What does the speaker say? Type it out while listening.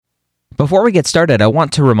Before we get started, I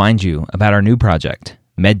want to remind you about our new project,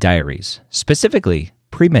 Med Diaries, specifically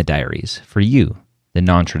Pre-Med Diaries for you, the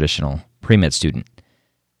non-traditional pre-med student.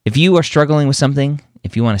 If you are struggling with something,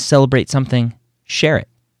 if you want to celebrate something, share it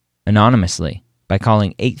anonymously by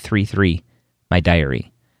calling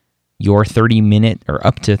 833-MY-DIARY. Your 30-minute or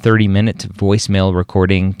up to 30-minute voicemail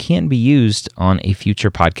recording can be used on a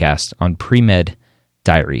future podcast on Pre-Med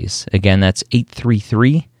Diaries. Again, that's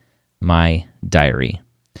 833-MY-DIARY.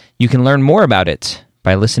 You can learn more about it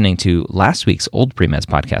by listening to last week's Old Pre-Meds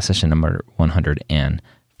podcast, session number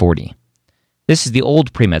 140. This is the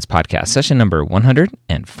Old Pre-Meds podcast, session number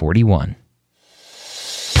 141.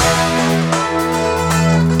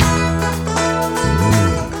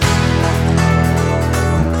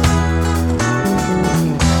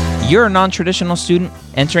 You're a non-traditional student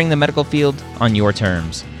entering the medical field on your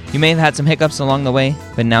terms. You may have had some hiccups along the way,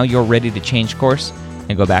 but now you're ready to change course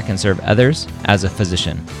and go back and serve others as a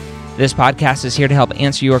physician. This podcast is here to help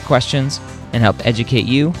answer your questions and help educate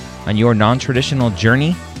you on your non-traditional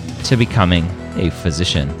journey to becoming a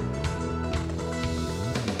physician.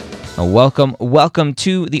 Welcome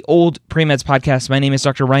to the Old Pre-Meds podcast. My name is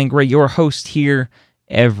Dr. Ryan Gray, your host here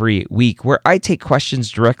every week, where I take questions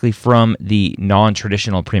directly from the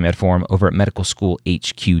non-traditional pre-med forum over at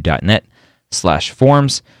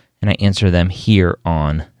medicalschoolhq.net/forums, and I answer them here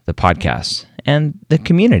on the podcast. And the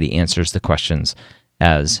community answers the questions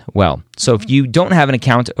as well. So if you don't have an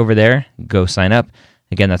account over there, go sign up.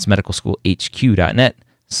 Again, that's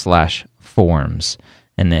medicalschoolhq.net/forums.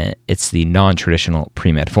 And then it's the non-traditional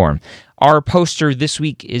pre-med forum. Our poster this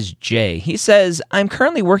week is Jay. He says, I'm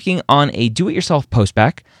currently working on a do-it-yourself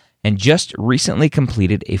postbac and just recently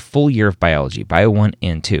completed a full year of biology, Bio 1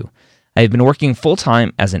 and 2. I have been working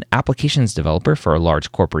full-time as an applications developer for a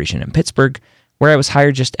large corporation in Pittsburgh, where I was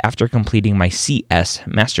hired just after completing my CS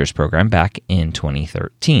master's program back in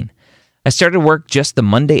 2013. I started work just the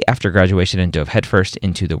Monday after graduation and dove headfirst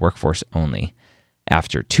into the workforce only,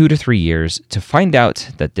 after 2 to 3 years, to find out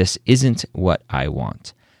that this isn't what I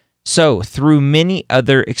want. So, through many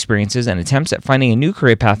other experiences and attempts at finding a new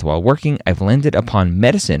career path while working, I've landed upon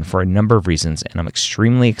medicine for a number of reasons, and I'm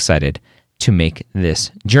extremely excited to make this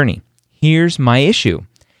journey. Here's my issue.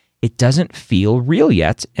 It doesn't feel real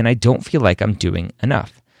yet, and I don't feel like I'm doing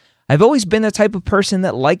enough. I've always been the type of person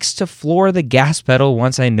that likes to floor the gas pedal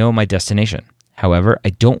once I know my destination. However,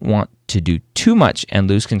 I don't want to do too much and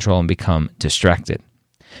lose control and become distracted.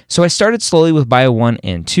 So I started slowly with Bio 1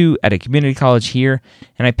 and 2 at a community college here,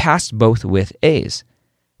 and I passed both with A's.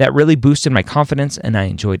 That really boosted my confidence, and I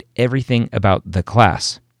enjoyed everything about the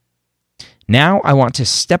class. Now I want to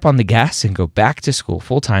step on the gas and go back to school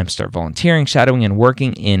full-time, start volunteering, shadowing, and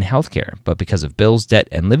working in healthcare. But because of bills, debt,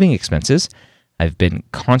 and living expenses, I've been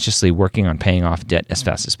consciously working on paying off debt as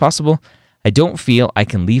fast as possible. I don't feel I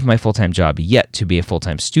can leave my full-time job yet to be a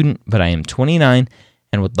full-time student, but I am 29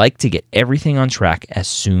 and would like to get everything on track as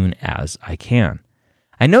soon as I can.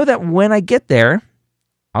 I know that when I get there,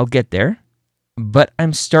 I'll get there, but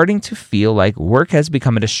I'm starting to feel like work has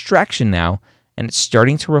become a distraction now, and it's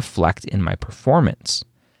starting to reflect in my performance.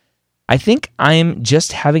 I think I'm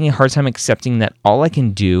just having a hard time accepting that all I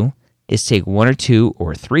can do is take 1 or 2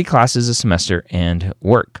 or 3 classes a semester and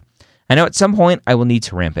work. I know at some point I will need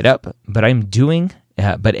to ramp it up, but am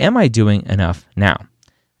I doing enough now?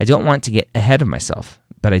 I don't want to get ahead of myself,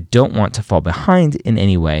 but I don't want to fall behind in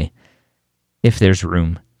any way if there's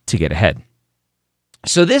room to get ahead.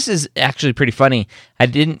 So this is actually pretty funny. I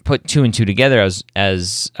didn't put 2 and 2 together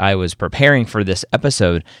as I was preparing for this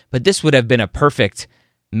episode, but this would have been a perfect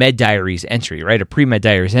Med Diaries entry, right? A pre-Med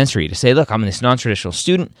Diaries entry to say, look, I'm this non-traditional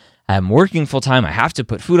student. I'm working full-time. I have to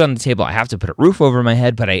put food on the table. I have to put a roof over my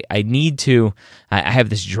head, but I have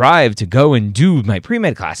this drive to go and do my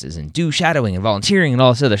pre-med classes and do shadowing and volunteering and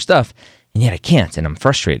all this other stuff, and yet I can't, and I'm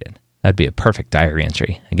frustrated. That'd be a perfect diary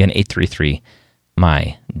entry. Again,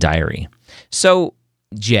 833-MY-DIARY. So,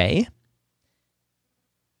 Jay,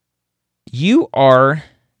 you are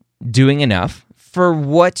doing enough for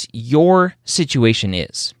what your situation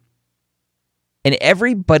is. And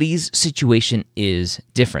everybody's situation is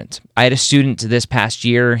different. I had a student this past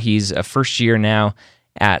year. He's a first year now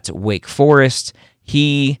at Wake Forest.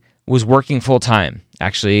 He was working full-time,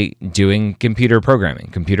 actually doing computer programming,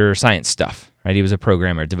 computer science stuff, right? He was a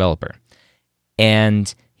programmer, developer.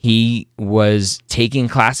 And he was taking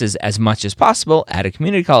classes as much as possible at a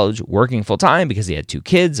community college, working full-time because he had 2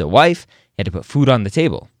 kids, a wife, he had to put food on the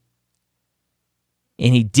table.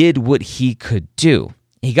 And he did what he could do.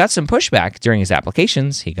 He got some pushback during his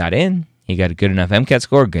applications. He got in. He got a good enough MCAT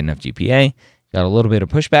score, good enough GPA, got a little bit of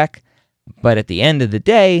pushback. But at the end of the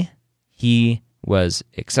day, he was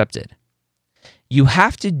accepted. You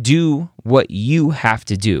have to do what you have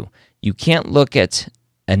to do. You can't look at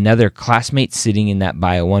another classmate sitting in that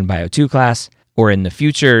Bio 1, Bio 2 class, or in the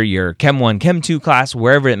future, your Chem 1, Chem 2 class,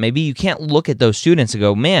 wherever it may be. You can't look at those students and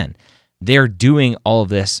go, man, they're doing all of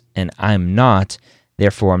this and I'm not,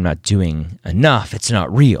 therefore I'm not doing enough. It's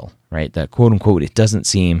not real, right? The quote unquote, it doesn't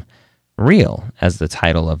seem real, as the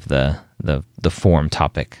title of the form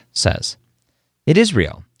topic says. It is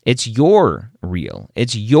real. It's your real.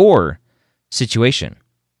 It's your situation.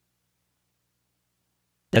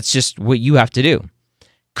 That's just what you have to do.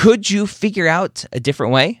 Could you figure out a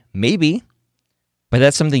different way? Maybe, but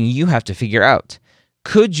that's something you have to figure out.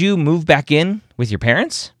 Could you move back in with your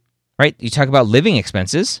parents? Right? You talk about living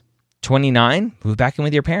expenses. 29, move back in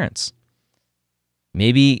with your parents.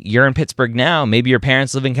 Maybe you're in Pittsburgh now. Maybe your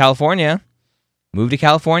parents live in California. Move to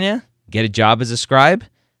California, get a job as a scribe,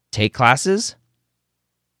 take classes.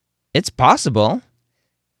 It's possible.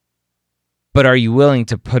 But are you willing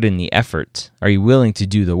to put in the effort? Are you willing to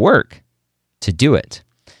do the work to do it?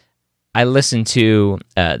 I listen to,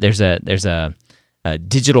 there's a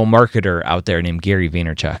digital marketer out there named Gary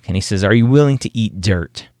Vaynerchuk, and he says, are you willing to eat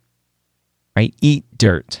dirt? Right? Eat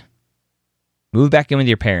dirt. Move back in with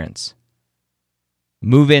your parents.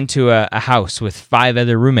 Move into a house with 5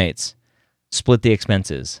 other roommates. Split the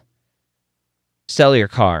expenses. Sell your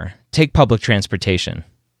car. Take public transportation.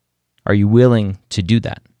 Are you willing to do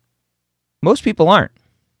that? Most people aren't.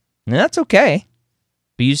 And that's okay.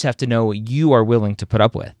 But you just have to know what you are willing to put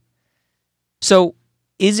up with. So,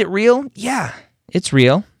 is it real? Yeah, it's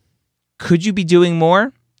real. Could you be doing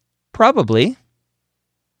more? Probably.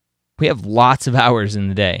 We have lots of hours in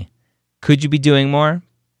the day. Could you be doing more?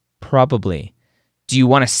 Probably. Do you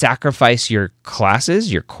want to sacrifice your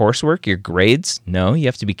classes, your coursework, your grades? No, you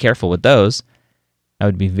have to be careful with those. I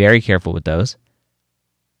would be very careful with those.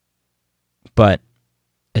 But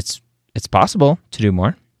it's possible to do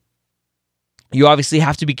more. You obviously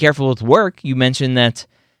have to be careful with work. You mentioned that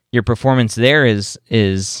your performance there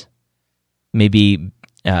is maybe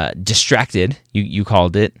distracted. You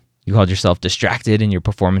called it. You called yourself distracted and your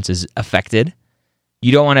performance is affected.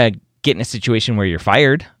 You don't want to get in a situation where you're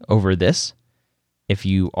fired over this if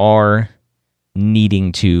you are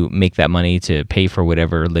needing to make that money to pay for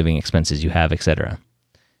whatever living expenses you have, etc.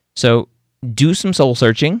 So do some soul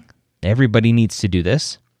searching. Everybody needs to do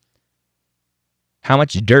this. How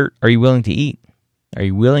much dirt are you willing to eat? Are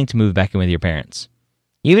you willing to move back in with your parents?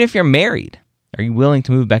 Even if you're married, are you willing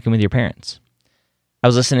to move back in with your parents? I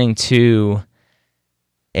was listening to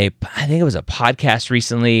I think it was a podcast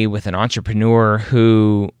recently with an entrepreneur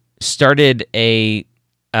who started a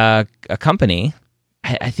company.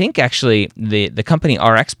 I think actually the company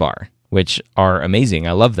RX Bar, which are amazing.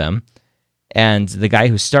 I love them. And the guy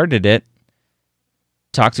who started it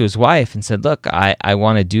talked to his wife and said, look, I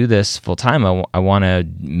want to do this full time. I want to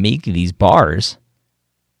make these bars.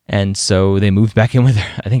 And so they moved back in with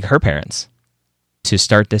her parents to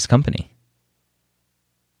start this company.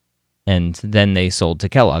 And then they sold to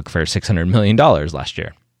Kellogg for $600 million last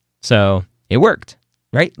year. So it worked,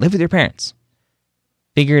 right? Live with your parents.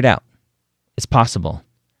 Figure it out. It's possible.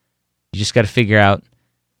 You just got to figure out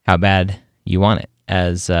how bad you want it.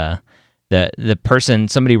 As the person,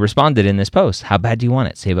 somebody responded in this post, how bad do you want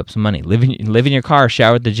it? Save up some money. Live in your car,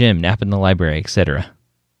 shower at the gym, nap in the library, etc.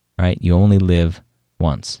 Right? You only live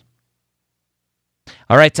once.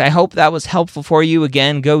 All right, I hope that was helpful for you.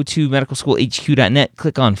 Again, go to medicalschoolhq.net,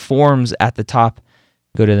 click on forms at the top,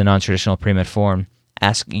 go to the non-traditional pre-med form,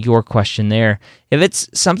 ask your question there. If it's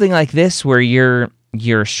something like this where you're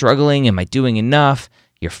struggling, am I doing enough?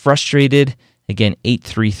 You're frustrated, again,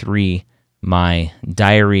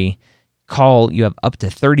 833-MY-DIARY. Call, you have up to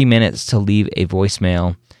 30 minutes to leave a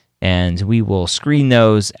voicemail, and we will screen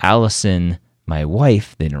those. Allison, my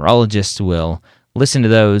wife, the neurologist, will listen to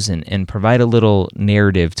those and provide a little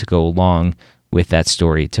narrative to go along with that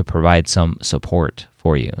story to provide some support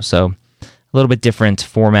for you. So a little bit different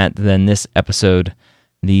format than these episodes,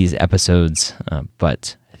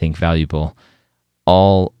 but I think valuable.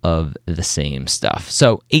 All of the same stuff.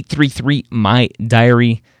 So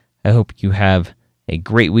 833-MY-DIARY. I hope you have a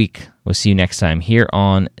great week. We'll see you next time here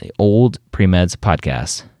on the Old Pre-Meds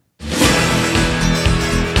Podcast.